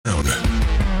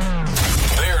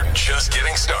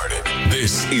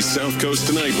is South Coast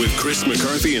Tonight with Chris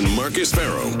McCarthy and Marcus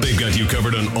Farrow. They've got you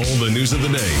covered on all the news of the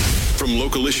day, from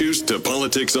local issues to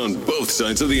politics on both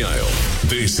sides of the aisle.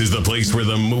 This is the place where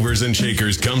the movers and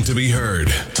shakers come to be heard,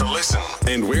 to listen,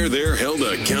 and where they're held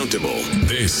accountable.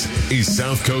 This is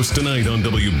South Coast Tonight on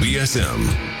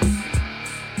WBSM.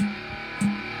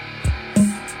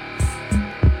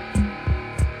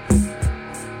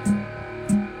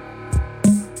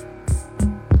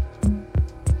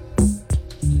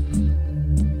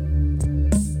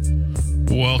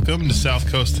 Welcome to South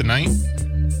Coast Tonight.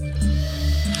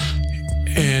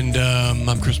 And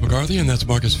I'm Chris McCarthy, and that's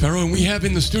Marcus Farrow. And we have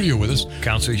in the studio with us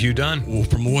Councilor Hugh Dunn.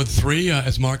 From Ward 3,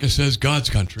 as Marcus says, God's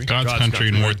country. God's country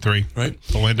in Ward 3. Right.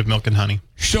 The land of milk and honey.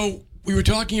 So we were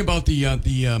talking about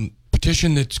the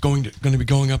petition that's going to be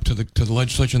going up to the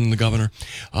legislature and the governor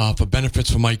for benefits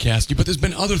for Mike Cassidy. But there's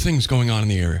been other things going on in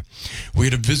the area. We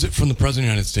had a visit from the President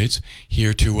of the United States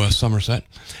here to Somerset.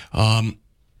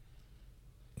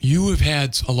 You have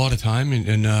had a lot of time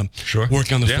in Sure.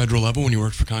 working on the federal level when you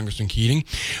worked for Congressman Keating.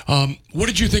 What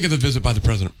did you think of the visit by the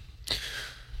president?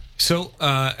 So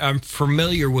I'm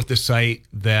familiar with the site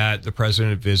that the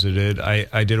president visited.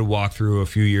 I did a walkthrough a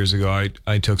few years ago.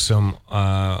 I took some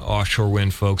offshore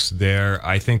wind folks there.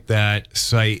 I think that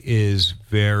site is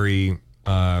very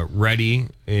ready,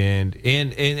 and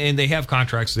they have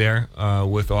contracts there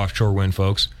with offshore wind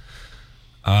folks.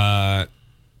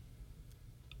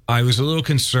 I was a little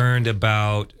concerned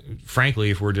about, frankly,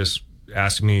 if we're just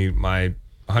asking me my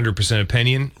 100%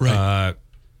 opinion, right.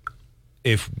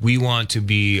 If we want to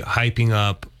be hyping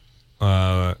up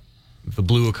the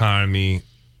blue economy,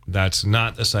 that's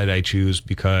not the site I choose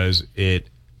because it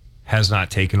has not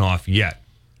taken off yet.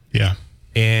 Yeah.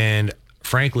 And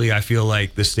frankly, I feel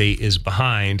like the state is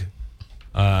behind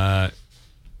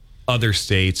other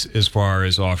states as far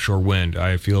as offshore wind.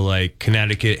 I feel like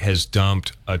Connecticut has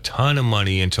dumped a ton of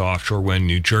money into offshore wind.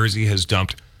 New Jersey has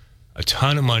dumped a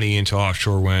ton of money into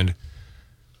offshore wind.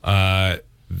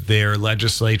 Their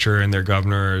legislature and their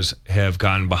governors have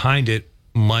gotten behind it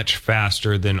much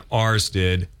faster than ours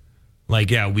did.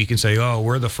 Like, yeah, we can say, "Oh,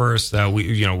 we're the first that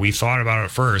we thought about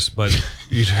it first," but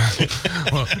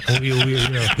well,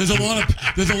 there's a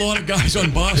lot of guys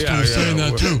on Boston who are saying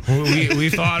that too. We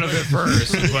thought of it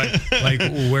first, but like,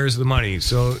 where's the money?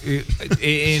 So,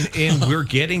 and we're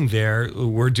getting there.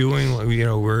 We're doing,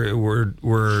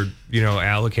 we're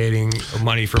allocating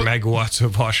money for megawatts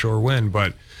of offshore wind,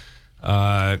 but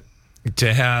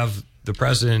to have the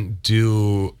president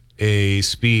do a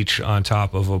speech on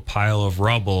top of a pile of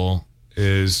rubble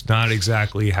is not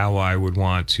exactly how I would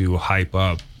want to hype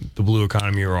up the blue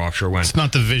economy or offshore wind. It's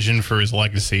not the vision for his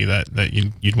legacy that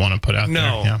you'd want to put out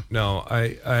there. No.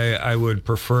 I would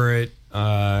prefer it.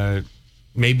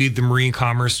 Maybe the Marine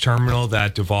Commerce Terminal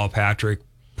that Deval Patrick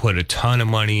put a ton of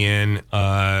money in,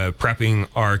 prepping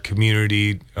our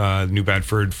community, New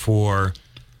Bedford, for...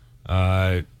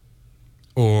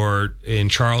 or in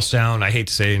Charlestown, I hate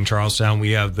to say it, in Charlestown,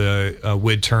 we have the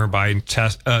wind turbine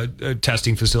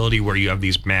testing facility where you have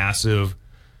these massive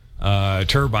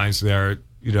turbines there.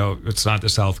 It's not the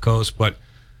South Coast, but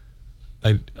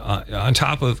on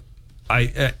top of,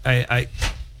 I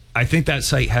think that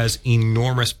site has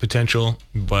enormous potential,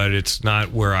 but it's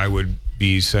not where I would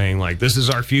be saying, like, this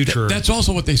is our future. That's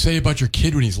also what they say about your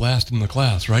kid when he's last in the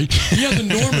class, right? He has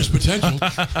enormous potential,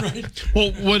 right?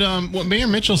 Well, what Mayor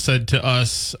Mitchell said to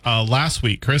us last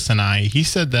week, Chris and I, he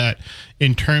said that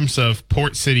in terms of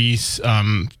port cities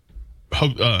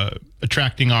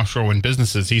attracting offshore wind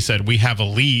businesses, he said we have a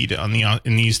lead on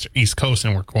in the East Coast,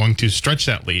 and we're going to stretch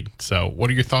that lead. So what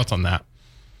are your thoughts on that?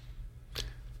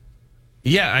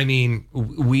 Yeah, I mean,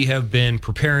 we have been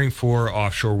preparing for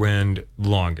offshore wind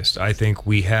longest. I think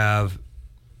we have,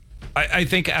 I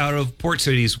think out of port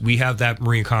cities, we have that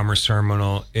Marine Commerce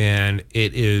Terminal, and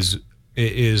it is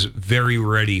very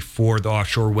ready for the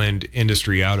offshore wind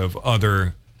industry out of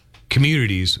other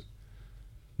communities.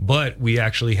 But we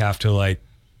actually have to,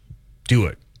 do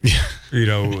it.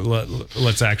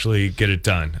 Let's actually get it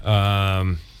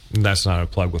done. That's not a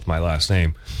plug with my last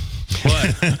name.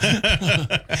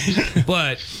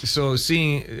 But so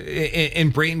seeing in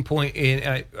Brayton Point,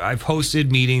 I've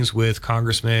hosted meetings with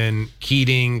Congressman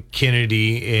Keating,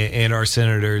 Kennedy, and our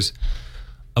senators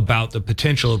about the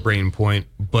potential of Brayton Point.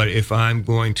 But if I'm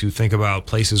going to think about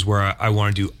places where I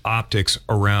want to do optics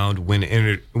around wind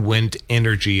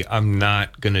energy, I'm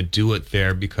not going to do it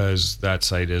there because that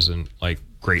site isn't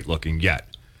great looking yet.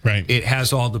 Right. It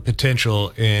has all the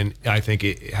potential, and I think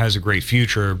it has a great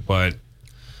future, but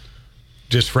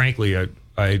just frankly,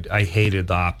 I hated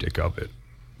the optic of it.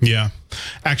 Yeah.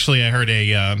 Actually, I heard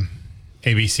a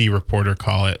ABC reporter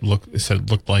call it. It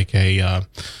looked like a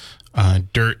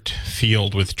dirt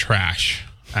field with trash.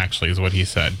 Actually, is what he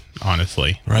said.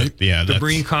 Honestly, Right? Yeah, The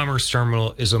Marine Commerce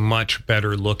Terminal is a much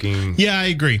better looking Yeah, I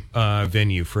agree.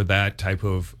 venue for that type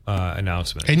of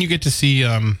announcement. And you get to see It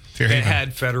Fairhaven.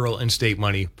 had federal and state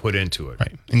money put into it.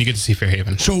 Right, and you get to see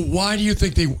Fairhaven. So why do you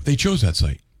think they chose that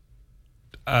site?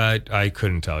 I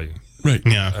couldn't tell you. Right.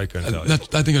 Yeah, I couldn't tell you.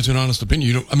 That's, I think that's an honest opinion.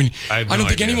 You don't. I mean, I I, have no don't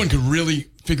think idea. anyone could really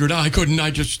figure it out. I couldn't. I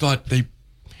just thought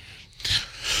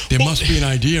there must be an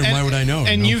idea. And why would I know?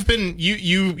 And you know? you've been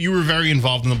you were very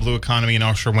involved in the blue economy and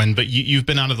offshore wind, but you've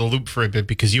been out of the loop for a bit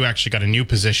because you actually got a new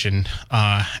position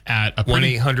at a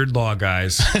 1-800-LAW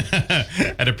guys.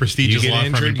 at a You prestigious get law firm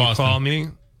in injured, you Boston. call me.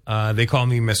 They call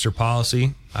me Mr.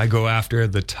 Policy. I go after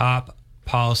the top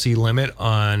policy limit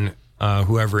on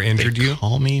whoever injured you.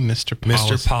 Call me Mr.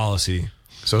 Policy. Mr. Policy.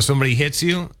 So if somebody hits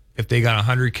you, if they got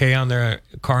 $100K on their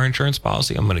car insurance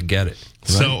policy, I'm going to get it.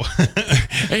 So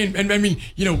and I mean,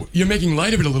 you know, you're making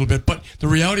light of it a little bit, but the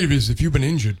reality of it is, if you've been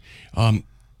injured, the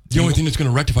only thing that's going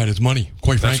to rectify it is money.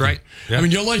 Quite frankly, That's right. Yeah. I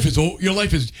mean, your life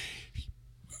is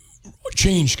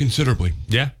changed considerably.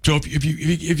 Yeah. So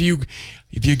if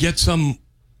you get some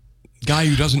guy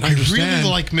who doesn't I understand, really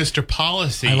like Mr.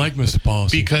 Policy. I like Mr.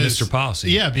 Policy because Mr.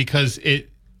 Policy. Yeah, because it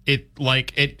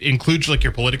includes like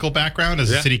your political background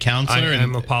as a city councilor.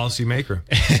 I'm a policy maker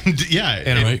and yeah,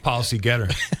 and I'm a Right. policy getter.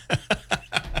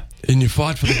 and you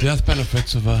fought for the death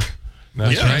benefits of That's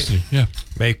Yeah. right. Yeah.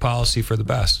 Make policy for the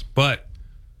best, but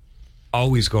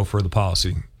always go for the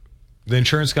policy. The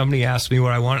insurance company asks me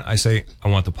what I want. I say, I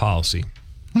want the policy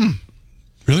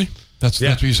Really? That's Yeah.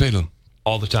 what you say to them.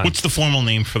 all the time. what's the formal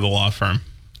name for the law firm?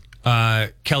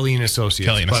 Kelly and Associates.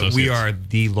 Kelly and but we Associates. are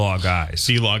the law guys.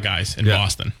 C Law Guys in Yeah.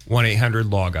 Boston.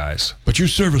 1-800-LAW guys. But you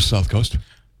service South Coast.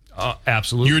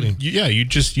 Absolutely. You I take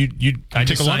just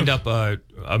a lot signed of, up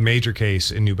a major case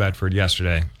in New Bedford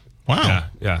yesterday. Wow.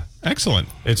 Yeah. Excellent.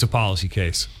 It's a policy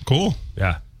case. Cool.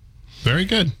 Yeah. Very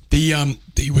good.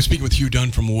 We're speaking with Hugh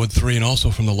Dunn from Ward 3 and also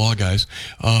from the Law Guys.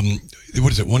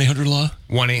 What is it, 1-800-LAW?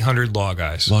 1-800-LAW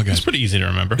guys. Law Guys. It's pretty easy to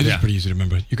remember. It is pretty easy to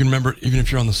remember. You can remember even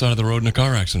if you're on the side of the road in a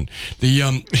car accident.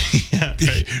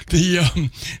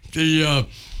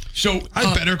 So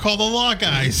I better call the Law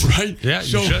Guys. right. Yeah,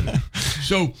 you should.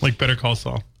 So Like Better Call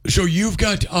Saul. so you've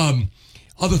got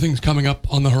other things coming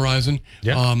up on the horizon.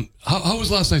 Yeah. How was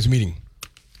last night's meeting?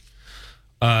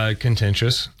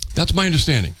 Contentious. That's my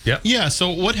understanding. Yep. Yeah, so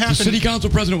what The happened? city council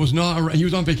president was not. He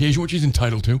was on vacation, which he's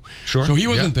entitled to. Sure. So he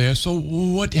wasn't there. So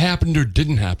what happened or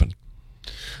didn't happen?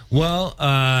 Well,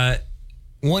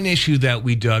 one issue that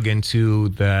we dug into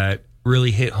that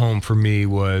really hit home for me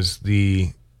was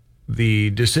the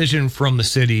decision from the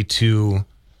city to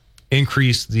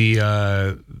increase the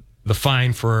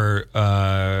fine for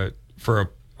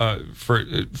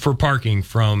parking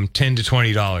from $10 to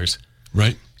 $20.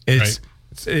 Right.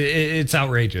 It's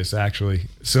outrageous, actually.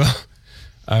 So,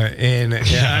 and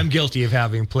yeah, I'm guilty of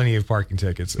having plenty of parking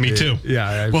tickets. Me too.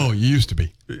 Yeah. Well, you used to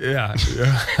be. Yeah.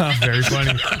 Very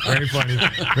funny. Very funny.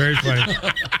 Very funny.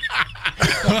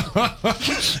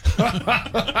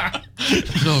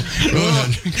 So go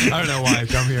ahead. I don't know why I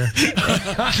come here.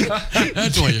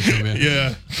 That's why you come in.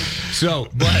 Yeah. So,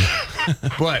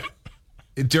 but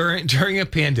during a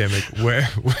pandemic where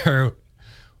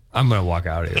I'm gonna walk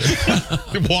out of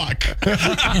here. Walk.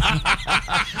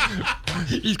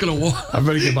 He's gonna walk. I'm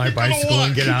gonna get my bicycle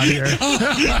and get out of here.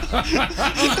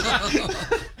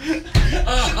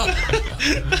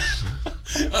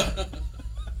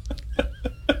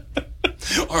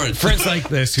 All right. Friends like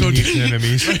this who need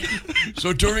enemies.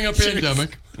 So during a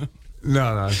pandemic,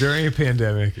 No, during a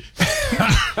pandemic,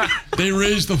 they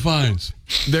raised the fines.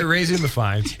 they're raising the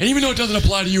fines. And even though it doesn't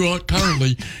apply to you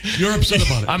currently, you're upset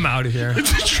about it. I'm out of here.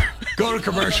 Go to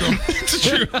commercial. It's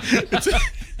true.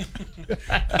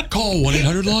 Call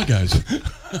 1-800-LAW Guys.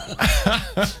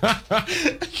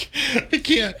 I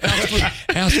can't.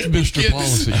 Ask for Mr.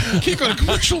 Policy. Can't go to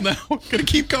commercial now. Gotta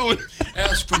keep going.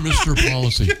 Ask for Mr.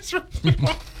 Policy.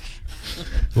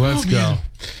 Let's go.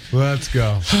 Let's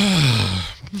go.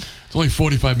 It's only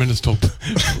 45 minutes till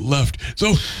left. So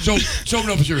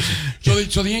no, but seriously.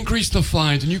 So they increased the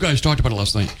fines, and you guys talked about it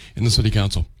last night in the city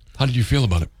council. How did you feel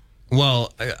about it?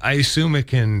 Well, I assume it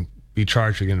can be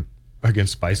charged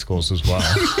against bicycles as well.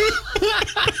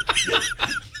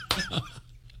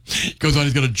 He goes out,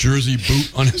 he's got a jersey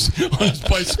boot on his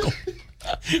bicycle.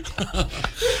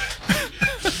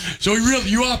 So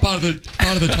you are part of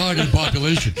the target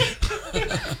population.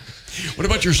 What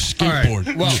about your skateboard?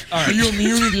 All right. Well, all right. Are you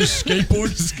immune to your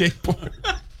skateboard? Skateboard.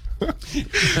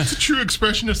 It's a true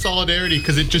expression of solidarity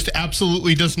because it just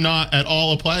absolutely does not at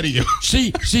all apply to you.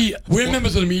 See, we're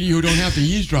members of the media who don't have to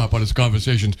eardrap on his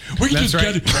conversations. We can just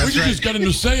get him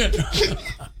to say it.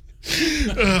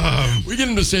 We get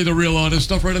him to say the real honest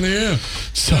stuff right in the air.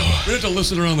 So we have to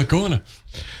listen around the corner.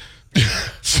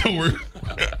 So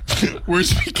we're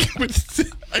speaking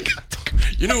with.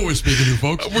 You know what we're speaking to,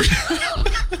 folks.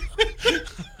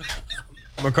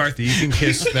 McCarthy, you can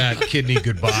kiss that kidney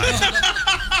goodbye.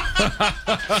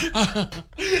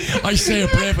 I say a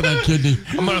prayer for that kidney.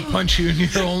 I'm going to punch you in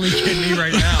your only kidney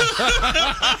right now.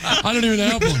 I don't even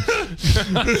have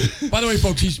one. By the way,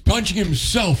 folks, he's punching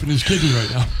himself in his kidney right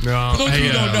now. No, for those of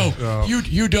you who don't know,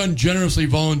 Hugh Dunn generously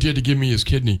volunteered to give me his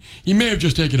kidney. He may have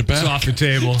just taken it back. It's off the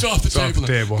table. It's off the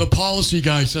table. The policy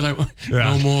guy said,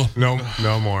 no more.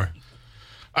 No more.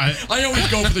 I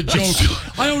always go for the joke.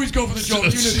 Even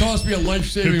if it cost me a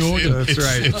life-saving organ. That's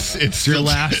right. It's your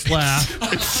last laugh.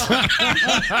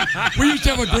 We used to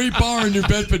have a great bar in New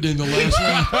Bedford in the last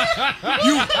laugh.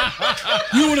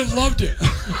 You would have loved it.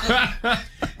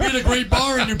 We had a great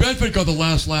bar in New Bedford called the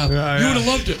Last Laugh. You would have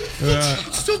loved it.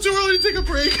 It's still too early to take a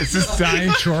break. It's just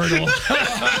dying chortle.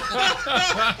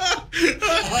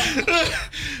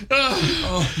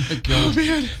 Oh my God. Oh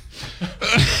man.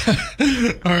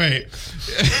 All right.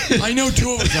 I know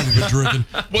two of us haven't been drinking.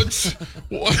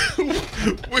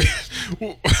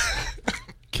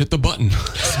 Hit the button.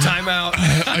 Time out.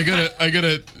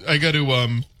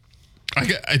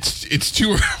 It's too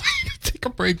early to take a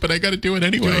break, but I gotta do it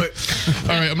anyway. Do it. All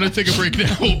right, I'm gonna take a break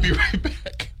now. We'll be right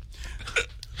back.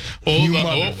 Hold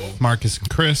on. Marcus and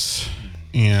Chris,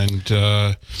 and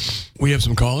we have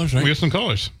some callers, right? We have some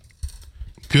callers.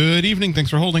 Good evening. Thanks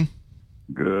for holding.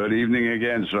 Good evening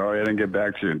again. Sorry I didn't get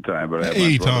back to you in time, but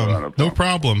hey, Tom, no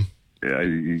problem. Yeah,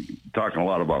 you're talking a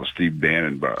lot about Steve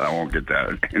Bannon, but I won't get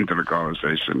that into the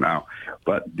conversation now.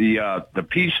 But the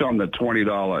piece on the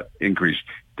 $20 increase,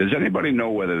 does anybody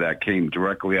know whether that came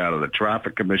directly out of the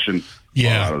Traffic Commission or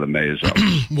out of the mayor's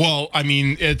office? Well, I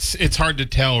mean, it's hard to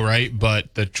tell, right?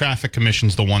 But the Traffic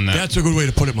Commission's the one that's a good way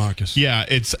to put it, Marcus. Yeah,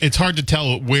 it's hard to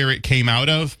tell where it came out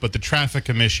of, but the Traffic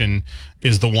Commission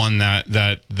is the one that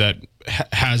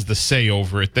has the say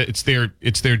over it. It's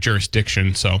their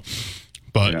jurisdiction. So,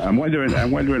 but I'm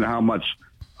wondering how much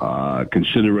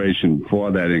consideration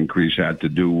for that increase had to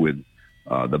do with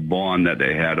the bond that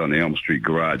they had on the Elm Street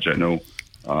garage. I know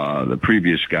the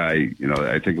previous guy,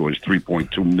 I think it was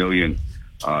 $3.2 million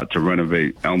to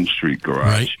renovate Elm Street garage,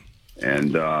 right.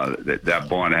 And that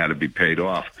bond had to be paid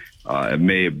off. It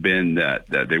may have been that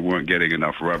they weren't getting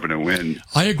enough revenue in.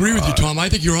 I agree with you, Tom. I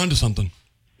think you're onto something.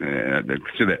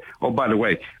 Oh, by the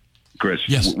way, Chris,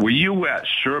 yes. Were you at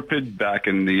Serpide back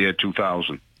in the year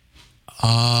 2000? No,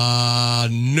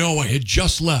 I had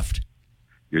just left.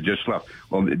 You just left.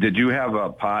 Well, did you have a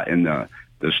part in the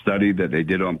study that they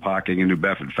did on parking in New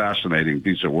Bedford? Fascinating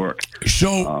piece of work.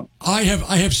 So I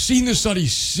have seen the study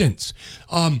since.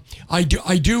 I do.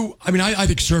 I mean, I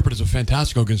think Serpide is a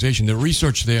fantastic organization. The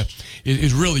research there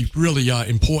is really, really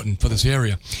important for this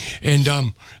area, and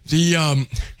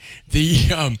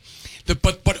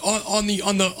but on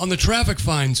the traffic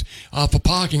fines for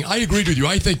parking, I agreed with you.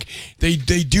 I think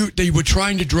they were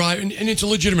trying to drive, and it's a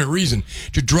legitimate reason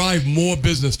to drive more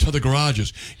business to the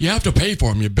garages. You have to pay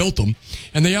for them. You built them,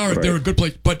 and they're a good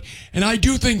place. And I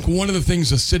do think one of the things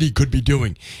the city could be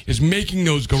doing is making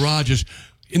those garages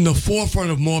in the forefront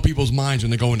of more people's minds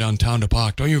when they're going downtown to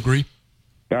park. Don't you agree?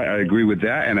 I agree with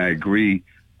that, and I agree.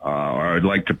 Or I'd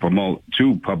like to promote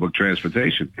public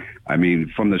transportation. I mean,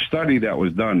 from the study that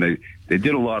was done, they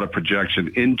did a lot of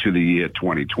projection into the year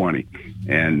 2020,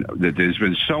 and that there's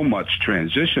been so much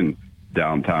transition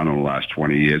downtown in the last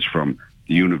 20 years, from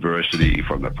the university,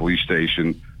 from the police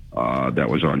station that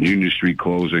was on Union Street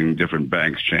closing, different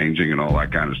banks changing, and all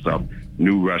that kind of stuff.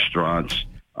 New restaurants,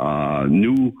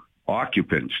 new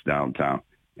occupants downtown,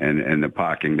 and the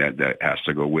parking that has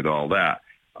to go with all that.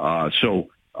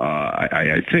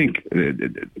 I think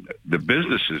the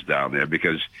businesses down there,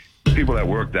 because people that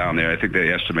work down there, I think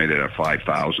they estimated at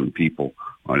 5,000 people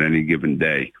on any given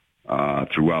day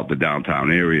throughout the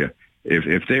downtown area.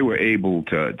 If they were able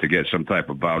to get some type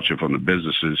of voucher from the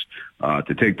businesses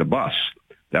to take the bus,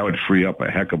 that would free up a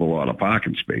heck of a lot of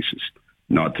parking spaces,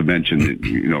 not to mention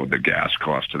the gas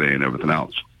cost today and everything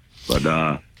else. But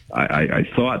I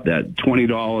thought that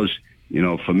 $20,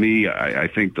 for me, I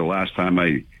think the last time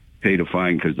I paid a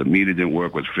fine because the meter didn't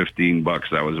work was $15.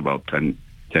 That was about 10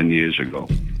 years ago,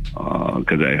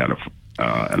 because I had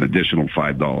an additional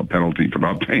 $5 penalty for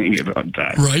not paying it on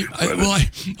time. Right.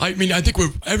 I mean, I think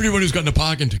everyone who's gotten a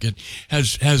parking ticket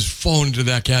has fallen into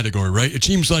that category, right? It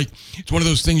seems like it's one of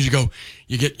those things you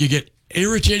get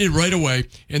irritated right away,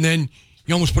 and then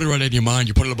you almost put it right out of your mind.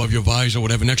 You put it above your visor or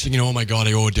whatever. Next thing you know, oh my God,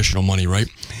 I owe additional money, right?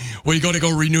 Or you got to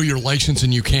go renew your license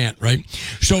and you can't, right?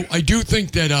 So I do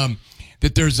think that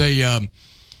that there's a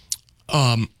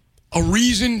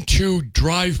reason to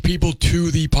drive people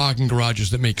to the parking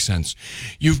garages that makes sense.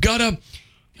 You've got to.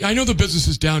 I know the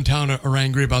businesses downtown are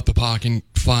angry about the parking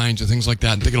fines and things like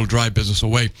that and think it'll drive business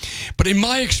away. But in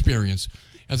my experience,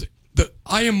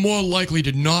 I am more likely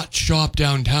to not shop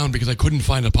downtown because I couldn't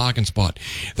find a parking spot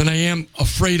than I am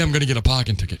afraid I'm going to get a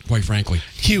parking ticket, quite frankly.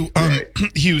 Hugh,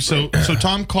 so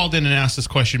Tom called in and asked this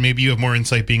question. Maybe you have more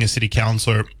insight being a city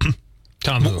councilor.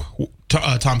 Tom who?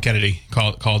 Tom Kennedy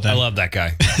called in. I love that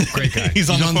guy. Great guy.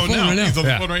 He's on the phone now. Right now. He's on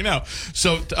the phone right now.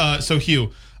 So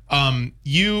Hugh,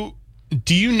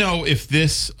 do you know if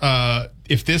this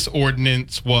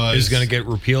ordinance is going to get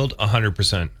repealed?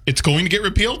 100%. It's going to get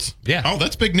repealed? Yeah. Oh,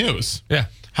 that's big news. Yeah.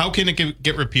 How can it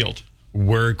get repealed?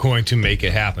 We're going to make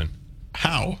it happen.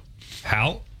 How?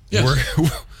 Yes.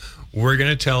 We're going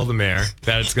to tell the mayor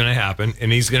that it's going to happen,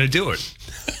 and he's going to do it.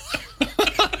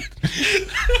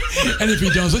 And if he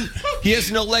doesn't, he has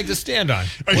no leg to stand on.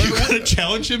 Are you going to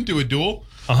challenge him to a duel?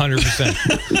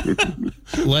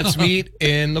 100%. Let's meet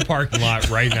in the parking lot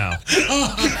right now.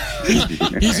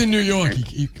 He's in New York.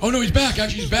 Oh no, he's back.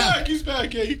 Actually, he's back. He's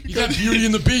back. Yeah, he's at Beauty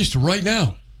and the Beast right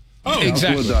now. Oh,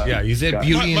 exactly. Yeah, he's at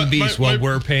Beauty and the Beast while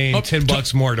we're paying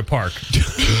 $10 more to park.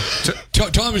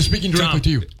 Tom is speaking directly to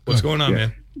you. What's going on,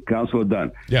 man? Councilor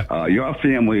Dunn. Yeah. Your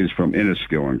family is from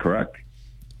Enniskillen, correct?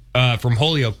 From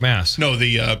Holyoke, Mass. No,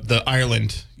 the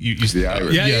Ireland. The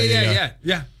Irish.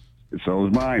 Yeah. So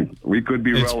is mine. We could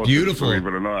be relatives, beautiful. believe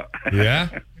it or not.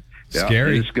 Yeah.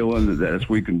 Scary. Enniskillen, that's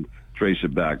we can trace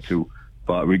it back to.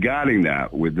 But regarding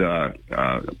that, with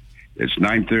it's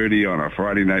 9:30 on a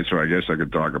Friday night, so I guess I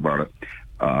could talk about it.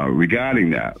 Regarding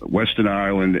that, Western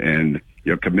Ireland and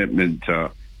your commitment to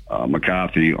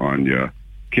McCarthy on your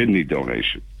kidney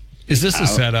donation. Is this a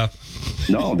setup?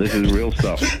 No, this is real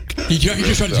stuff. He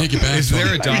just tried to take it back. Is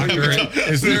there a doctor?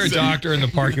 Is there a doctor in the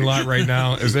parking lot right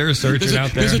now? Is there a surgeon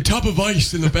out there? There's a tub of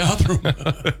ice in the bathroom.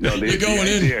 No, You're going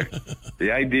in.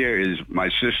 The idea is my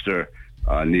sister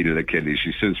needed a kidney.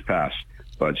 She's since passed,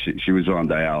 but she was on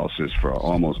dialysis for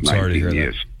almost 19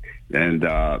 years. And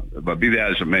but be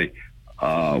that as it may,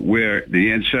 where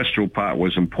the ancestral part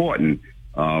was important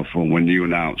from when you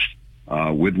announced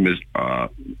with Ms.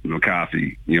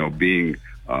 McCarthy, being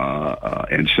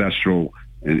ancestral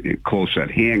and close at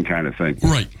hand kind of thing.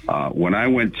 Right. When I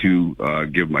went to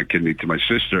give my kidney to my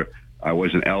sister, I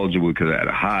wasn't eligible because I had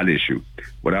a heart issue.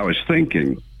 What I was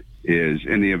thinking is,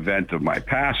 in the event of my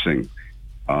passing,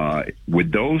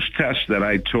 would those tests that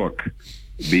I took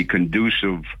be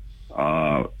conducive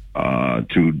to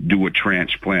do a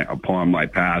transplant upon my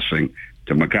passing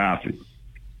to McCarthy?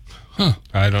 Huh.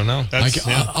 I don't know.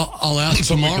 I'll ask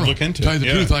tomorrow. Look into. Tell you the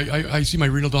truth, I see my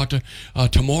renal doctor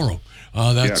tomorrow.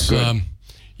 That's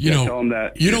you don't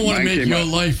want to make your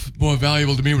life more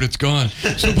valuable to me when it's gone.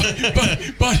 So,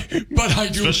 but I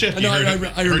do. Especially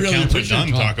after I really appreciate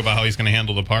Dunn talk about how he's going to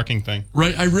handle the parking thing.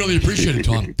 Right, I really appreciate it,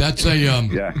 Tom. That's a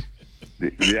yeah.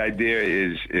 The idea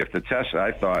is if the test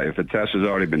has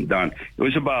already been done, it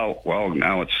was about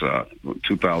now it's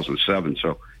 2007,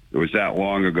 so it was that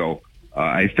long ago.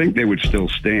 I think they would still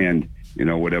stand,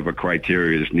 whatever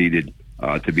criteria is needed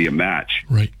to be a match.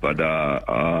 Right. But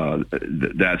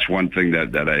that's one thing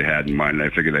that I had in mind.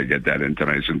 And I figured I'd get that in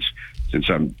tonight since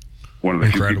I'm one of the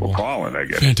few people calling, I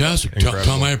guess. Fantastic.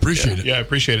 Tom, I appreciate it. Yeah, I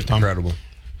appreciate it, Tom. Incredible.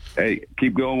 Hey,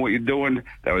 keep going what you're doing.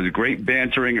 That was great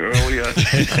bantering earlier. And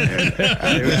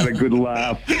I had a good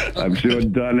laugh. I'm sure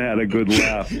Dunn had a good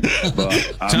laugh.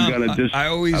 But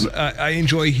I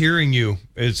enjoy hearing you.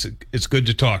 It's good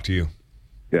to talk to you.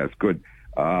 Yeah, it's good.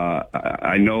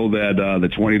 I know that the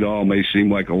 $20 may seem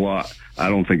like a lot. I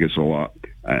don't think it's a lot.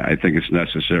 I think it's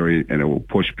necessary, and it will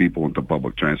push people into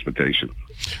public transportation.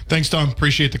 Thanks, Tom.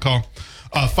 Appreciate the call.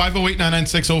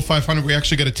 508-996-0500. We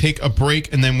actually got to take a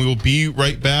break, and then we will be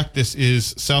right back. This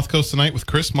is South Coast Tonight with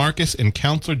Chris Marcus and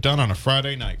Councilor Dunn on a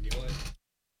Friday night.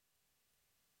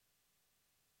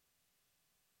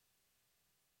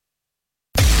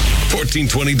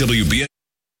 1420 WBN.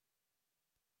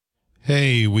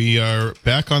 Hey, we are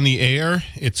back on the air.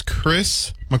 It's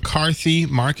Chris McCarthy,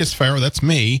 Marcus Farrow, that's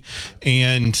me,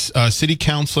 and City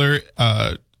Councilor,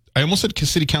 I almost said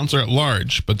City Councilor at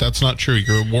large, but that's not true.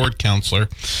 You're a ward councilor.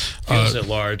 Feels at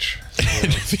large.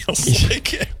 It feels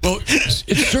like it. Well,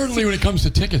 it's certainly when it comes to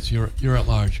tickets, you're at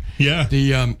large. Yeah.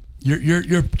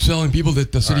 You're telling people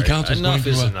that the city council is going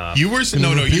to enough. You were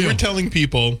you were telling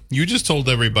people. You just told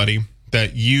everybody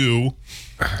that you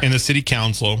and the city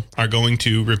council are going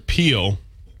to repeal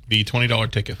the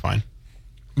 $20 ticket fine.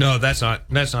 No, that's not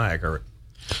accurate.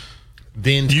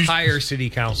 The entire city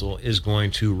council is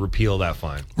going to repeal that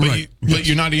fine. But, but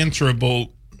you're not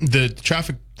answerable. The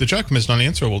traffic commission is not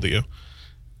answerable to you.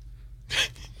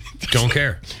 Don't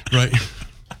care. Right.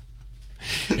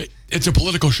 It's a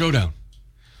political showdown.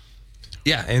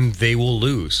 Yeah, and they will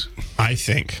lose. I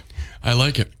think. I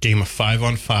like it. Game of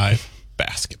 5-on-5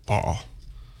 basketball.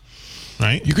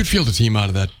 Right? You could field a team out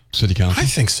of that city council. I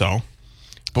think so.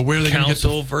 But where are they going to get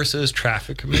Council versus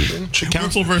traffic commission?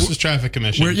 Council versus traffic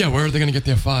commission. where are they going to get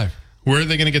their 5? Where are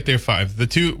they going to get their 5? The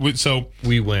two. So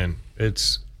We win.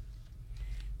 It's.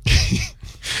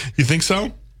 you think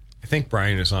so? I think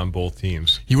Brian is on both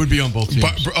teams. He would be on both teams.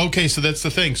 But, okay, so that's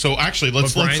the thing. So actually,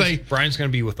 let's say Brian's going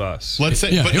to be with us. let's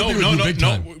say, Yeah, but he'll be with you big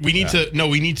time. we need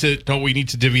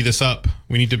to divvy this up.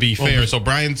 We need to be fair. So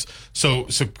Brian's so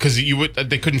because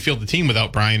they couldn't field the team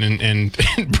without Brian and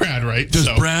Brad, right? Does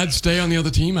so, Brad stay on the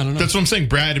other team? I don't know. That's what I'm saying.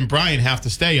 Brad and Brian have to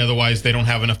stay, otherwise they don't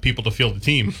have enough people to field the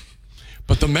team.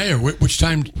 But the mayor, which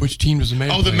team does the mayor?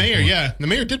 Oh, the play mayor, for? yeah, the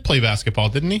mayor did play basketball,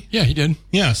 didn't he? Yeah, he did.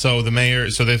 Yeah. So the mayor,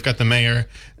 so they've got the mayor.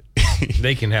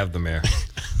 They can have the mayor.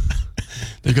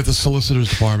 They got the solicitor's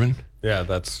department. Yeah,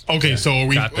 that's Okay, yeah, so are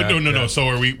we? got that, No. yeah. So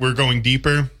are we? We're going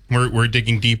deeper. We're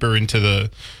digging deeper into the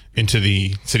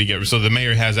city government. So the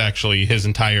mayor has actually his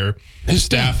entire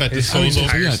staff at His disposal,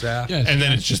 entire staff. Yeah, and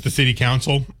then it's just the city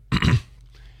council.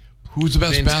 who's the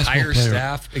best The basketball entire player?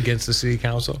 staff against the city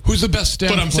council. Who's the best staff?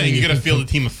 But I'm saying you got to field a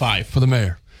team of 5. for the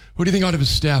mayor. Who do you think out of his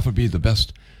staff would be the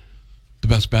best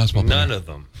basketball player? None of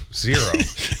them. Zero.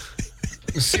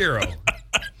 Zero.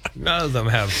 None of them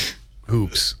have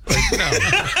hoops. Like,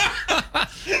 no.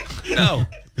 No.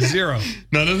 Zero.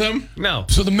 None of them. No.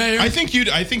 So the mayor. I think you'd.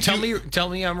 Tell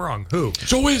me I'm wrong. Who?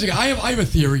 So wait a second. I have a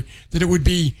theory that it would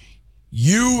be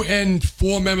you and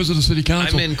 4 members of the city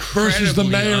council I'm versus the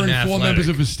incredibly mayor and 4 unathletic. members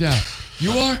of his staff.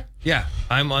 You are? Yeah,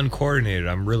 I'm uncoordinated.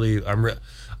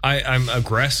 I'm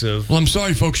aggressive. Well, I'm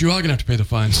sorry, folks. You are going to have to pay the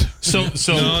fines. So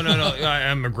No.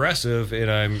 I'm aggressive, and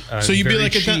I'm So you'd be very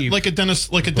like cheap, like a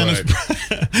Dennis like a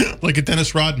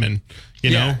Dennis Rodman,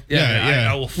 you know?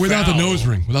 I will Without the foul. nose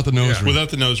ring. Without the nose ring. Without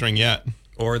the nose ring yet.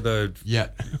 or the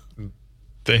Yet.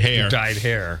 The hair. dyed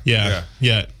hair.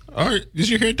 Yeah. Or is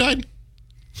your hair dyed?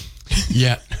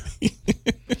 Yet.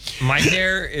 My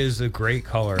hair is a great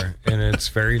color, and it's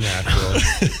very natural.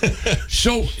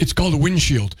 So it's called a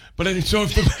windshield. But so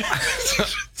if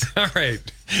the All right.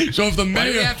 so if the Why do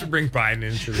we mayor have to bring Biden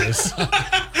into this?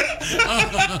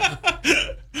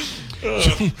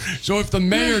 so if the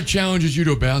mayor challenges you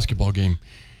to a basketball game,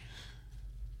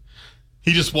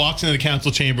 He just walks into the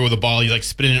council chamber with a ball. He's like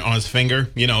spinning it on his finger.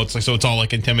 You know, it's like so it's all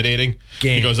like intimidating.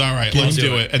 Game. He goes, "All right, let's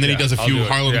do it." And then he does a I'll few do it.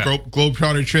 Harlem Yeah.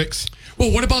 Globetrotter tricks.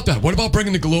 well, what about that? What about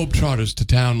bringing the Globetrotters to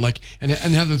town, like and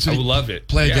have the I city would love it.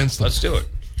 play Yeah, against them? Let's do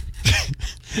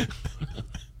it.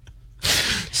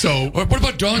 So Or what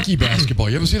about donkey basketball?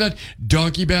 You ever see that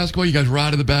donkey basketball? You guys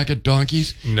ride in the back at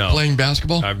donkeys No. playing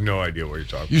basketball? I have no idea what you're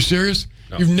talking about. You serious?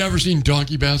 No. You've never seen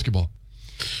donkey basketball?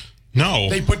 no,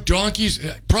 They put donkeys,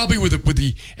 probably with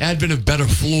the advent of better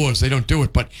floors, they don't do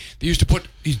it, but they used to put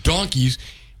these donkeys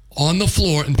on the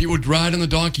floor and people would ride on the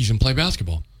donkeys and play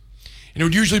basketball. And it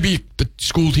would usually be the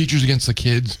school teachers against the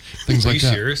kids, things Are like you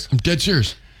that. serious? I'm dead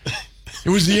serious. It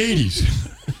was the 80s.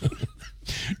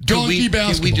 Donkey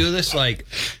basketball. Can we do this like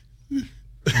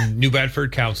New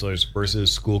Bedford counselors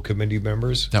versus school committee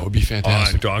members That would be on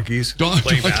fantastic. donkeys Donkeys.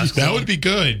 playing basketball? that would be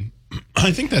good.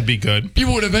 I think that'd be good.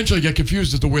 People would eventually get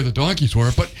confused as to where the donkeys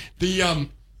were, but the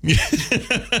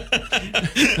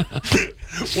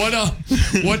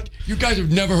what you guys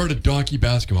have never heard of donkey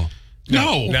basketball?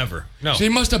 No, Never. No. So they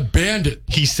must have banned it.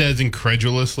 he says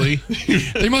incredulously.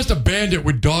 They must have banned it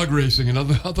with dog racing and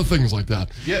other things like that.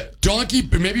 Yeah. Donkey,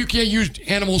 maybe you can't use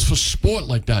animals for sport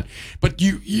like that, but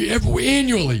you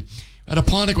annually at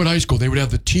Aponequid High School they would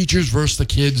have the teachers versus the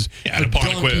kids. Yeah, for at donkey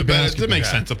Aponequid. That basketball. makes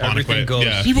sense. Everything Aponequid. goes-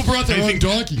 Yeah. People brought their own Anything-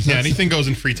 donkeys. Yeah, That's- anything goes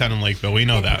in Freetown and Lakeville. We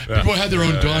know that. People had their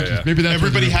own donkeys. yeah. Maybe that's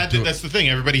Everybody what they had. do. That's the thing.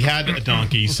 Everybody had a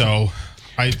donkey. So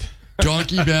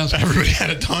donkey basketball. everybody had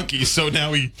a donkey. So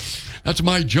now we. That's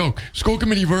my joke. School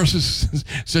committee versus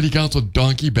city council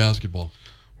donkey basketball.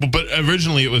 But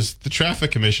originally it was the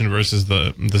traffic commission versus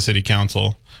the city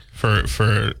council for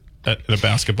a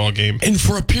basketball game. And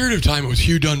for a period of time, it was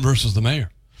Hugh Dunn versus the mayor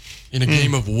in a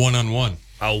game of one-on-one.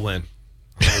 I'll win.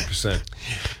 100%.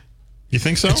 You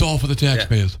think so? It's all for the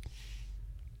taxpayers.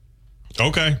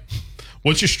 Okay.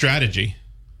 What's your strategy?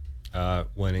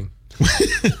 Winning.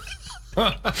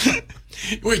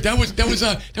 Wait, that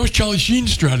was Charlie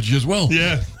Sheen's strategy as well.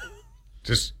 Yeah.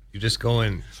 You just go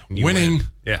in. And you Winning. win.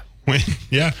 Yeah. Win.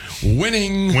 Yeah.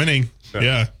 Winning. Winning.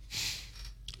 Yeah.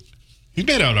 You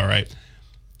made out all right.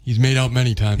 He's made out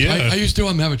many times. Yeah. I used to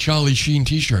have a Charlie Sheen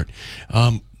T-shirt,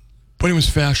 but it was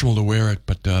fashionable to wear it.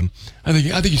 But I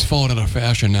think he's fallen out of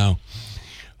fashion now.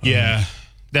 Yeah,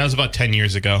 that was about 10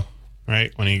 years ago,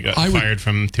 right? When he got fired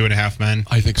from 2.5 Men.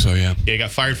 I think so, yeah. Yeah, he got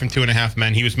fired from 2.5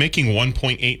 Men. He was making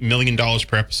 $1.8 million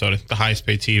per episode. I think the highest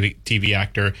paid TV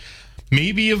actor,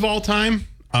 maybe of all time.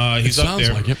 He's up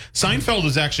there. Like it. Seinfeld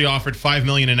was actually offered $5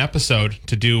 million an episode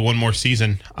to do one more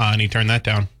season, and he turned that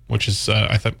down, which is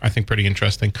I think pretty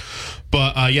interesting.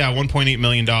 But $1.8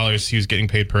 million he was getting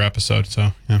paid per episode.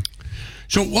 So yeah.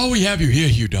 So while we have you here,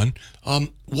 Hugh Dunn,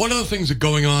 what other things are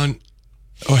going on?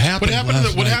 What happened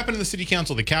in the city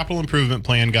council? The capital improvement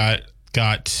plan got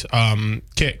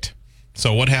kicked.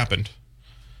 So what happened?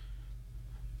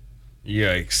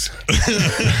 Yikes.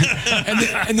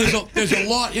 and there's a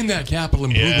lot in that capital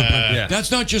improvement plan. Yeah.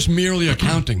 That's not just merely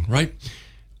accounting, right?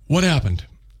 What happened?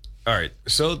 All right.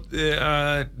 So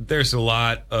there's a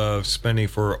lot of spending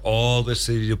for all the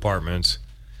city departments.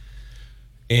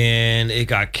 And it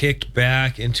got kicked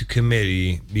back into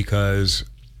committee because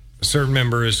certain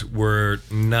members were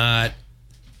not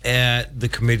at the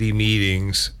committee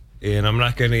meetings, and I'm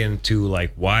not getting into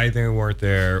like why they weren't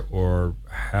there or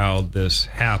how this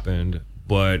happened,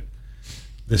 but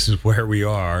this is where we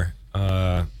are.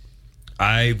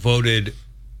 I voted,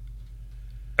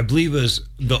 I believe it was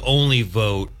the only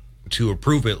vote to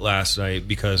approve it last night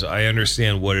because I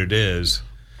understand what it is.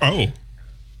 Oh.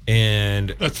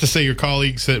 And that's to say your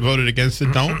colleagues that voted against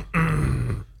it don't?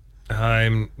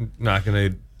 I'm not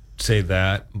going to say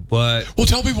that, but well,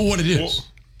 tell people what it is. Well,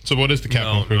 so what is the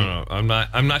capital improvement? No.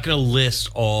 I'm not going to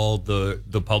list all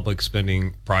the public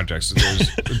spending projects.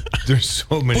 There's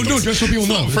so many. Oh no, just so people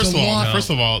know. First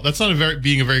of all, that's not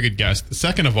being a very good guest.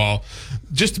 Second of all,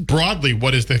 just broadly,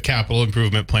 what is the capital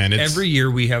improvement plan? Every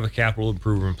year we have a capital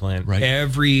improvement plan. Right.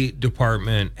 Every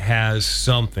department has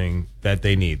something that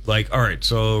they need. Like, all right,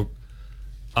 so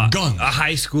guns. A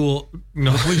high school.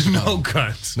 No, no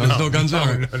guns. No, there's no guns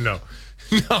there. No.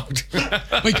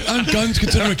 Wait, aren't guns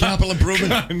considered a capital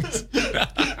improvement?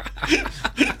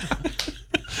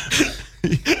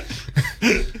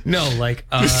 No, like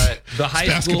the high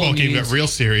basketball school game got real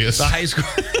serious. The high school.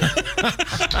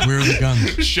 Where are the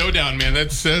guns? Showdown, man.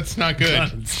 That's not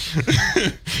good.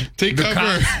 Take the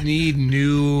cover. cops need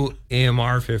new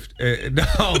AMR 50.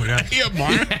 No, not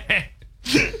AMR.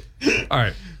 All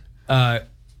right.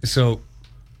 So,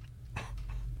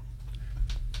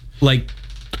 like.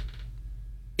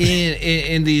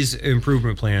 In these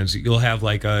improvement plans, you'll have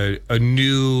like a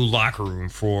new locker room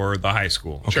for the high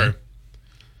school. Okay. Sure.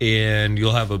 And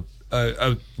you'll have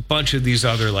a bunch of these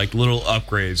other like little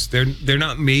upgrades. They're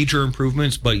not major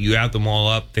improvements, but you add them all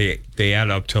up, they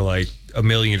add up to like $1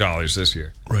 million this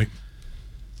year. Right.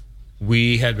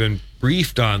 We had been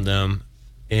briefed on them,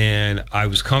 and I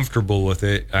was comfortable with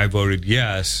it. I voted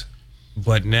yes,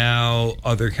 but now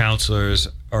other councilors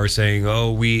are saying,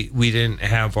 "Oh, we didn't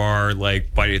have our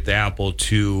like bite at the apple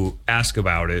to ask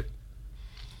about it."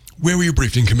 Where were you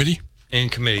briefed? In committee? In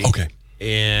committee. Okay.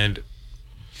 And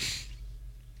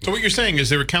so what you're saying is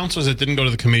there were councilors that didn't go to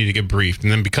the committee to get briefed,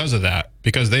 and then because of that,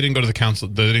 because they didn't go to the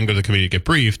committee to get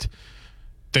briefed,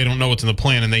 they don't know what's in the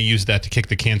plan, and they used that to kick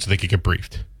the can so they could get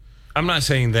briefed. I'm not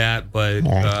saying that, but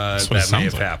that may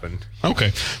have happened. Okay.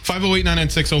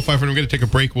 508-996-0500. We're going to take a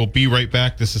break. We'll be right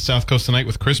back. This is South Coast Tonight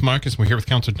with Chris Marcus. We're here with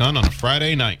Councilor Dunn on a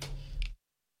Friday night.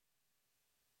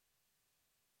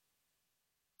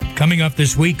 Coming up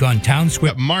this week on Town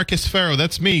Square. Marcus Farrow,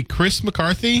 that's me. Chris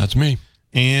McCarthy. That's me.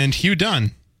 And Hugh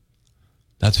Dunn.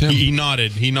 That's him. He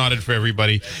nodded. He nodded for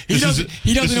everybody. He doesn't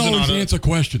always answer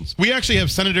questions. We actually have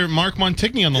Senator Mark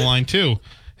Montigny on the line, too.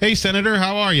 Hey, Senator,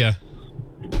 how are you?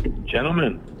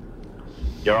 Gentlemen,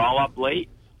 you're all up late?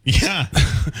 Yeah.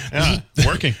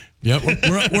 Working. Yep,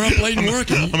 we're up late and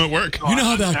working. I'm at work. You know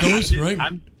how that goes, right?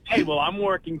 I'm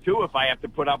working too if I have to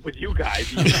put up with you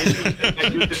guys. You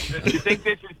think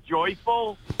this is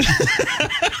joyful?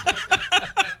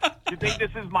 You think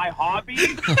this is my hobby?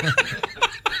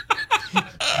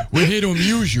 We're here to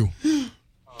amuse you.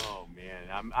 Oh,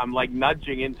 man. I'm like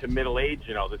nudging into middle age.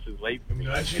 You know, this is late for me.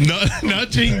 Nudging.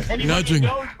 Anybody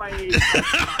knows my age.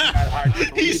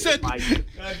 He said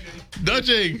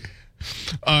nudging.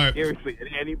 All right. Seriously,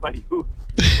 anybody who's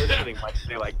listening might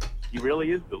say, like, he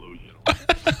really is delusional.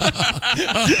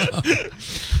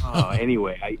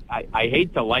 Anyway, I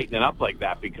hate to lighten it up like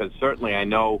that because certainly I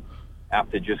know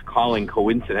after just calling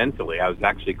coincidentally, I was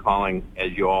actually calling,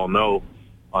 as you all know,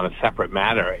 on a separate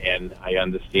matter, and I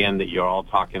understand that you're all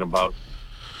talking about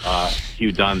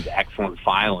Hugh Dunn's excellent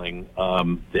filing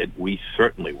that we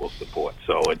certainly will support.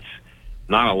 So it's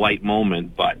not a light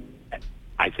moment, but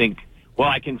I think Well,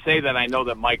 I can say that I know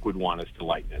that Mike would want us to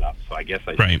lighten it up, so I guess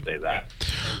I should say that.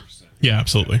 Yeah,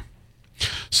 absolutely.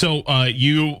 So,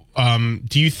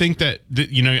 do you think that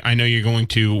I know you're going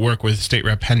to work with State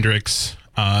Rep Hendricks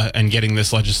and getting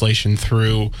this legislation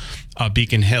through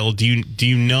Beacon Hill? Do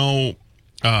you know,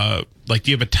 do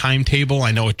you have a timetable?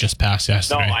 I know it just passed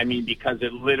yesterday. No, I mean, because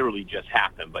it literally just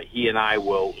happened, but he and I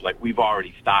will, we've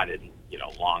already started,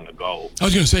 long ago. I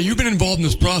was going to say, you've been involved in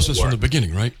this process from the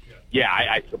beginning, right? Yeah,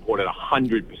 I supported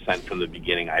 100% from the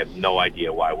beginning. I have no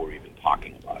idea why we're even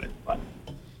talking about it, but.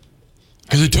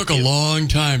 Because it took a long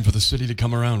time for the city to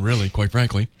come around, really, quite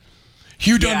frankly.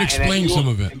 Hugh Dunn explained some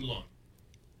of it.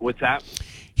 What's that?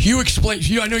 Hugh explained.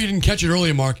 I know you didn't catch it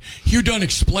earlier, Mark. Hugh Dunn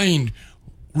explained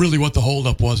really what the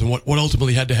holdup was and what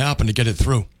ultimately had to happen to get it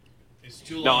through.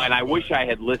 No, and I wish I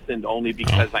had listened only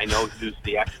because I know who's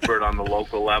the expert on the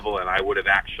local level, and I would have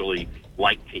actually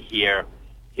liked to hear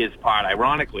his part.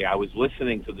 Ironically, I was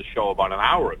listening to the show about an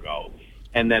hour ago,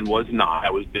 and then was not. I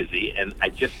was busy, and I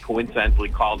just coincidentally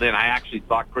called in. I actually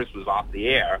thought Chris was off the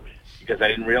air because I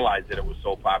didn't realize that it was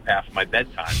so far past my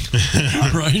bedtime.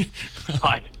 Right.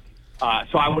 But,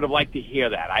 so I would have liked to hear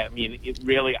that. I mean, it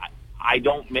really,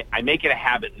 I make it a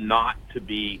habit not to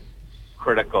be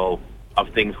critical of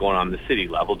things going on the city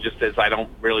level, just as I don't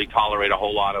really tolerate a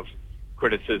whole lot of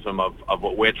criticism of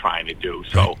what we're trying to do.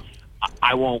 So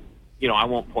I won't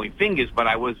point fingers, but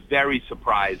I was very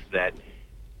surprised that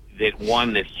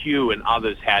Hugh and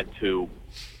others had to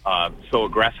so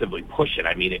aggressively push it.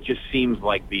 I mean, it just seems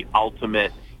like the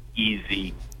ultimate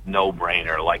easy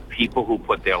no-brainer. Like, people who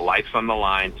put their lives on the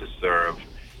line to serve.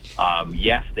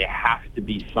 Yes, there has to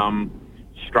be some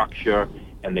structure,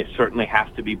 and there certainly has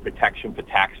to be protection for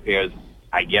taxpayers.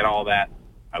 I get all that.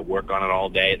 I work on it all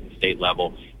day at the state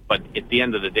level. But at the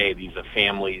end of the day, these are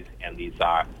families, and these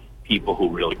are people who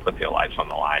really put their lives on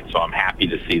the line. So I'm happy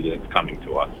to see that it's coming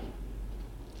to us.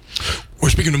 We're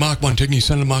speaking to Mark Montigny,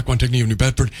 Senator Mark Montigny of New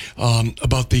Bedford,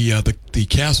 about the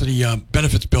Cassidy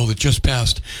benefits bill that just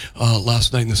passed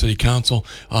last night in the City Council,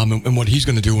 and what he's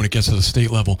going to do when it gets to the state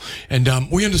level. And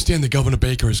we understand that Governor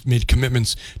Baker has made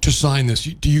commitments to sign this.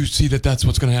 Do you see that that's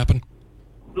what's going to happen?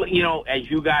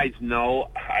 As you guys know,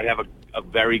 I have a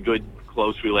very good,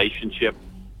 close relationship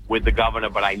with the governor,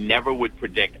 but I never would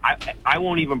predict. I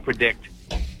won't even predict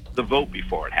the vote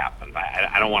before it happens.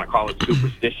 I don't want to call it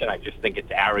superstition. I just think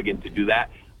it's arrogant to do that.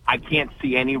 I can't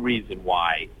see any reason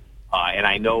why. And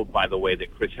I know, by the way,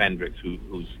 that Chris Hendricks,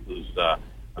 who's a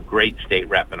great state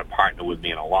rep and a partner with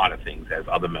me in a lot of things, as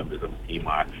other members of the team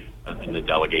are in the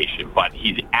delegation, but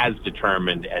he's as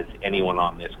determined as anyone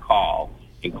on this call,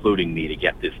 including me, to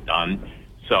get this done.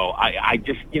 So I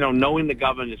just, knowing the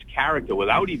governor's character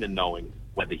without even knowing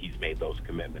whether he's made those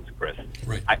commitments, Chris.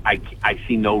 Right. I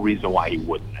see no reason why he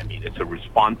wouldn't. I mean, it's a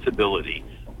responsibility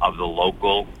of the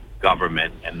local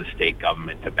government and the state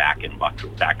government to back it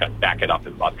up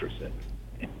and buttress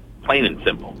it. Plain and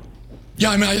simple. Yeah,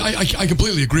 I mean, I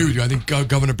completely agree with you. I think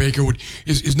Governor Baker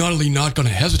is not only not going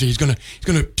to hesitate, he's going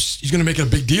to make it a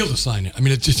big deal to sign it. I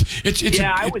mean,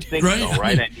 I would think right? so,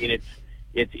 right? I mean,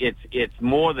 it's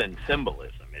more than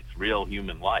symbolism. It's real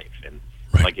human life. And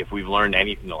like, if we've learned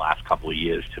anything the last couple of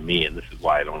years, to me, and this is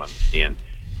why I don't understand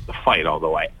the fight,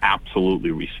 although I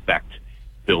absolutely respect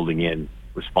building in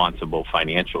responsible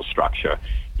financial structure,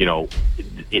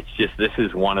 it's just, this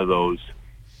is one of those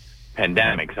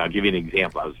pandemics. I'll give you an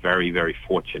example. I was very, very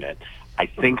fortunate. I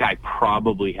think I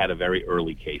probably had a very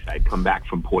early case. I'd come back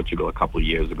from Portugal a couple of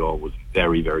years ago. I was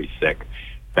very, very sick.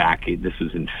 This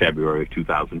was in February of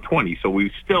 2020. So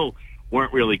we still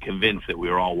weren't really convinced that we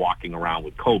were all walking around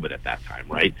with COVID at that time,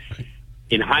 right?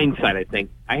 In hindsight, I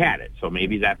think I had it. So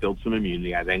maybe that built some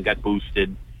immunity. I then got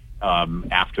boosted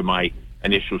after my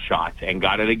initial shots and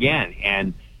got it again.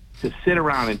 And to sit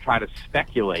around and try to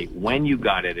speculate when you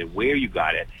got it and where you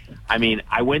got it. I mean,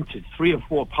 I went to 3 or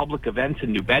 4 public events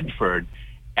in New Bedford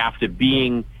after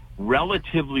being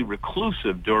relatively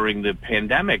reclusive during the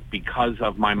pandemic because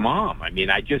of my mom. I mean,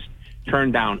 I just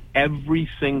turned down every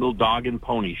single dog and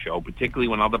pony show, particularly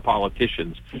when other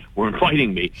politicians were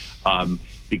inviting me,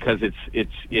 because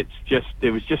it's just,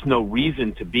 there was just no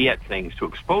reason to be at things to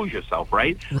expose yourself,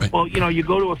 right? Well, you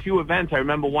go to a few events. I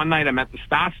remember one night I'm at the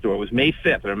Star Store. It was May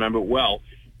 5th. I remember it well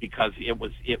because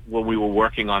when we were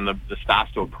working on the Star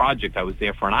Store project. I was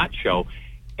there for an art show,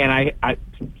 and I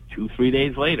 2-3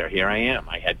 days later, here I am.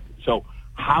 So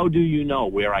how do you know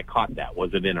where I caught that?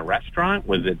 Was it in a restaurant?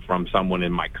 Was it from someone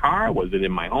in my car? Was it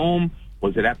in my home?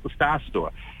 Was it at the Star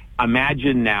Store?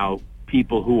 Imagine now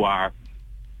people who are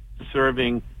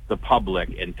serving the public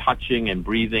and touching and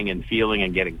breathing and feeling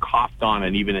and getting coughed on,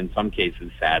 and even in some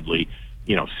cases, sadly,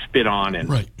 spit on and,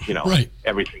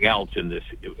 everything else in this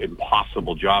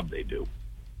impossible job they do.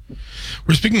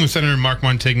 We're speaking with Senator Mark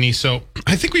Montigny. So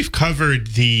I think we've covered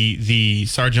the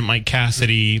Sergeant Mike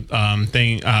Cassidy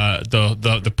thing,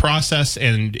 the process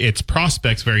and its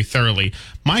prospects very thoroughly.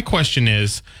 My question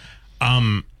is,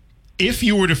 if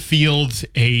you were to field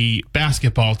a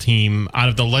basketball team out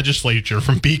of the legislature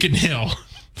from Beacon Hill,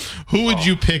 who would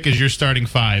you pick as your starting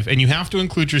five? And you have to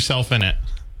include yourself in it.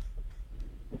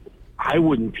 I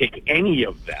wouldn't pick any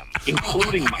of them,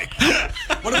 including myself.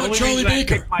 What about Charlie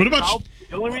Baker?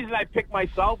 The only reason I picked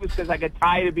myself is because I got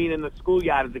tired of being in the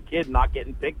schoolyard as a kid and not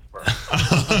getting picked first.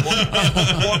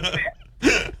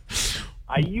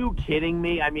 Are you kidding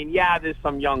me? I mean, yeah, there's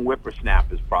some young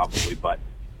whippersnappers probably, but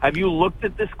have you looked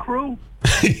at this crew?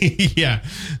 yeah.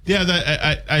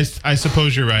 I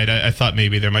suppose you're right. I thought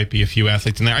maybe there might be a few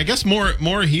athletes in there. I guess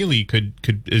Maura Healy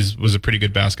was a pretty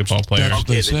good basketball player. That's what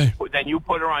they say. Then you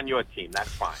put her on your team.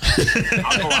 That's fine.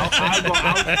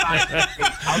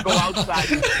 I'll go outside.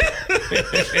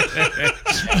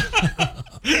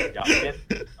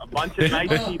 A bunch of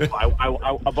nice people.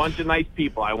 A bunch of nice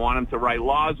people. I want them to write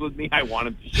laws with me. I want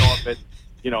them to show up at,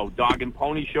 dog and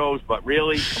pony shows. But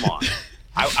really, come on.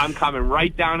 I'm coming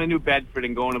right down to New Bedford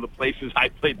and going to the places I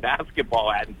played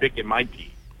basketball at and picking my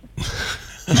team.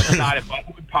 That's not at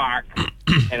Buttonwood Park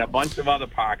and a bunch of other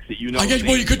parks that I guess,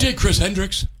 you could take Chris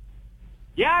Hendricks.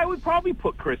 Yeah, I would probably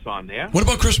put Chris on there. What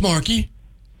about Chris Markey?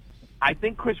 I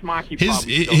think Chris Markey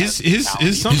probably his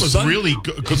son was really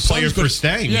good player for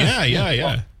Stang. Yeah.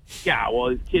 Yeah, well,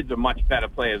 his kid's a much better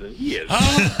player than he is.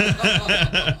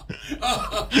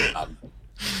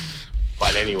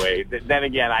 But anyway, then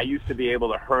again, I used to be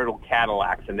able to hurdle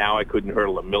Cadillacs, and now I couldn't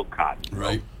hurdle a milk cart.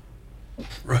 Right.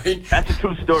 That's a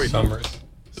true story.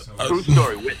 True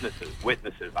story.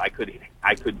 Witnesses. I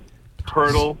could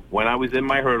hurdle when I was in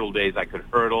my hurdle days. I could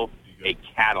hurdle a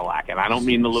Cadillac, and I don't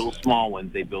mean the little small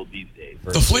ones they build these days.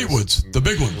 The Fleetwoods, the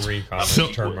big ones.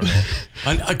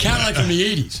 A Cadillac from the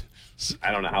 80s.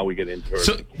 I don't know how we get into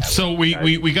it. So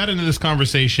we got into this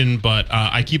conversation, but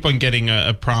I keep on getting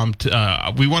a prompt.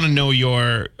 We want to know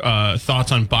your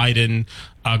thoughts on Biden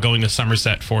going to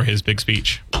Somerset for his big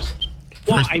speech.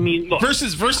 Well, I mean, look,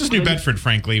 versus New Bedford.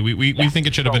 Frankly, we think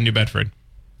it should have been New Bedford.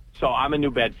 So I'm a New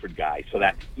Bedford guy, so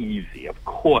that's easy. Of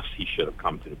course, he should have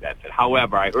come to New Bedford.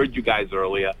 However, I heard you guys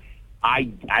earlier.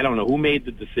 I don't know who made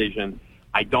the decision.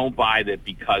 I don't buy that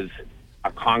because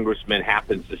a congressman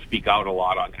happens to speak out a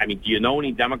lot on. I mean, do you know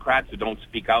any Democrats who don't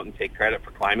speak out and take credit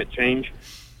for climate change?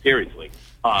 Seriously.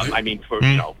 I mean, for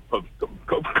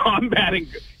combating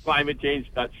climate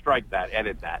change, strike that,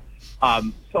 edit that.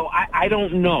 So I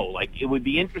don't know. Like, it would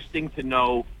be interesting to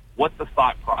know what the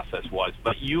thought process was.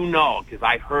 But because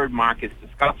I heard Marcus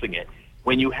discussing it,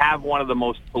 when you have one of the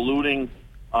most polluting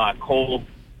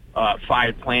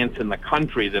coal-fired plants in the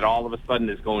country that all of a sudden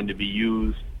is going to be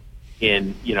used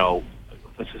in,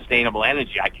 for sustainable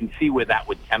energy, I can see where that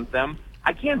would tempt them.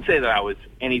 I can't say that I was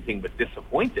anything but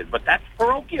disappointed, but that's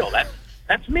parochial.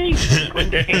 That's me.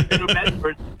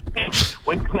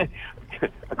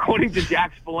 According to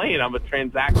Jack Spillane, I'm a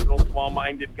transactional,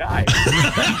 small-minded guy.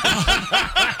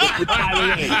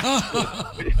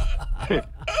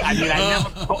 I mean,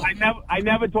 I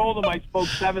never told him I spoke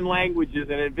 7 languages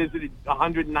and had visited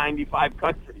 195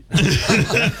 countries.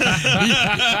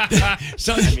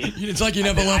 So, it's like you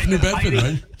never left New Bedford,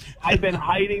 right? I've been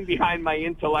hiding behind my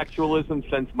intellectualism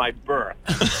since my birth.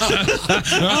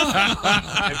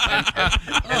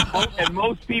 and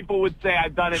most people would say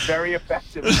I've done it very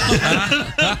effectively.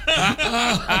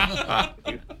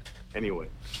 Anyway,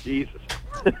 Jesus.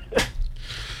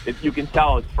 You can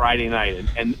tell it's Friday night.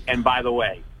 And by the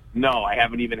way, no, I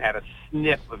haven't even had a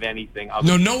sniff of anything.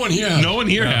 No one here. No one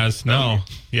here has. No.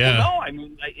 Yeah. Well, no, I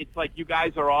mean, it's like you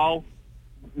guys are all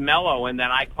mellow, and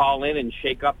then I call in and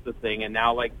shake up the thing, and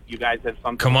now, like, you guys have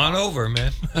something. Come on over,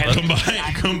 man.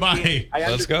 Come by. I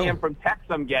understand from texts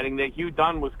I'm getting that Hugh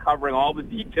Dunn was covering all the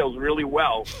details really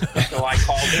well, so I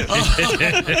called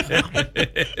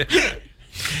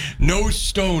in. No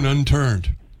stone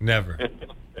unturned. Never.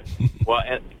 Well,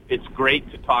 it's great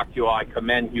to talk to you all. I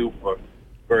commend you for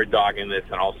bird dogging this,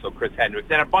 and also Chris Hendricks,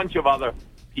 and a bunch of other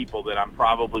people that I'm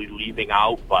probably leaving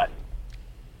out, but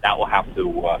that will have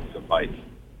to suffice.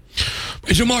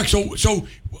 So, Mark, so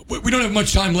we don't have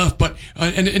much time left, but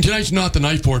and tonight's not the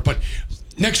night for it. But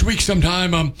next week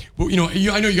sometime, I know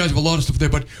you guys have a lot of stuff there,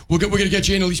 but we're going to get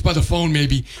you in at least by the phone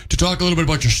maybe to talk a little bit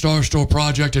about your Star Store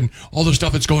project and all the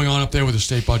stuff that's going on up there with the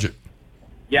state budget.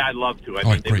 Yeah, I'd love to. I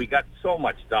mean, we got so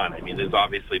much done. I mean, there's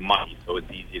obviously money, so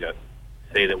it's easy to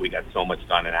say that we got so much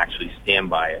done and actually stand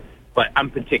by it. But I'm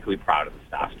particularly proud of the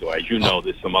Star Store. As you know,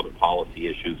 there's some other policy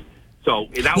issues So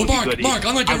that Well, was good. Mark,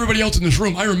 unlike everybody else in this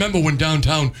room, I remember when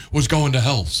downtown was going to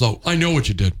hell. So I know what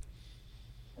you did.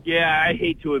 Yeah, I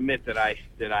hate to admit that I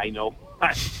know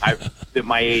that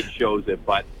my age shows it,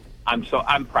 but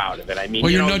I'm proud of it. I mean,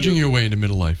 well, you're nudging your way into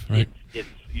middle life, right?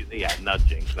 It's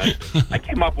nudging. I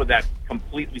came up with that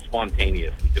completely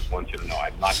spontaneously. Just want you to know,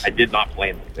 I did not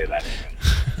plan to say that.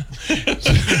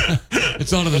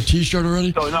 It's on the T-shirt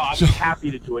already. So no, I'm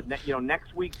happy to do it.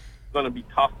 Next week's going to be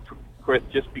tough, Chris,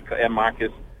 just because, and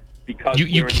Marcus, because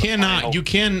you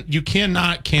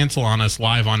cannot cancel on us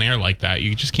live on air like that.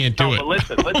 You just can't do it. But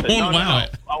listen.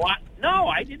 No,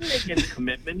 I didn't make any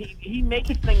commitment. He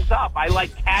makes things up. I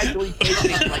like casually say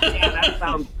things like, "Man, that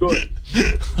sounds good."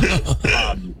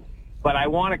 But I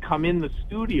want to come in the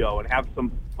studio and have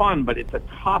some fun. But it's a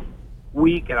tough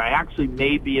week, and I actually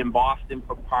may be in Boston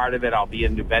for part of it. I'll be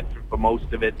in New Bedford for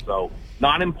most of it, so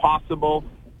not impossible.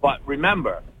 But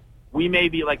remember, we may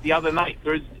be like the other night,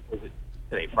 Thursday, was it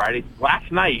today, Friday?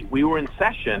 Last night, we were in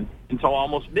session until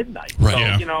almost midnight. Right. So,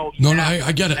 Yeah.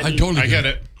 I get it. I totally get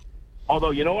it.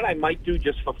 Although, you know what I might do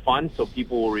just for fun so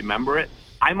people will remember it?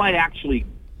 I might actually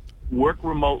work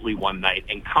remotely one night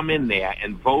and come in there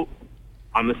and vote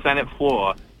on the Senate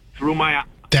floor through my...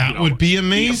 That would be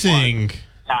amazing.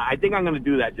 I think I'm going to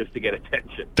do that just to get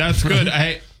attention. That's good.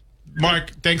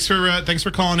 Mark, thanks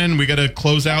for calling in. We got to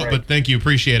close out, but thank you.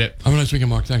 Appreciate it. Have a nice weekend,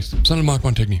 Mark. Thanks. Senator Mark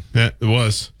Montigny. Yeah, it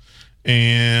was.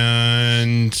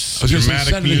 And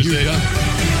dramatic music.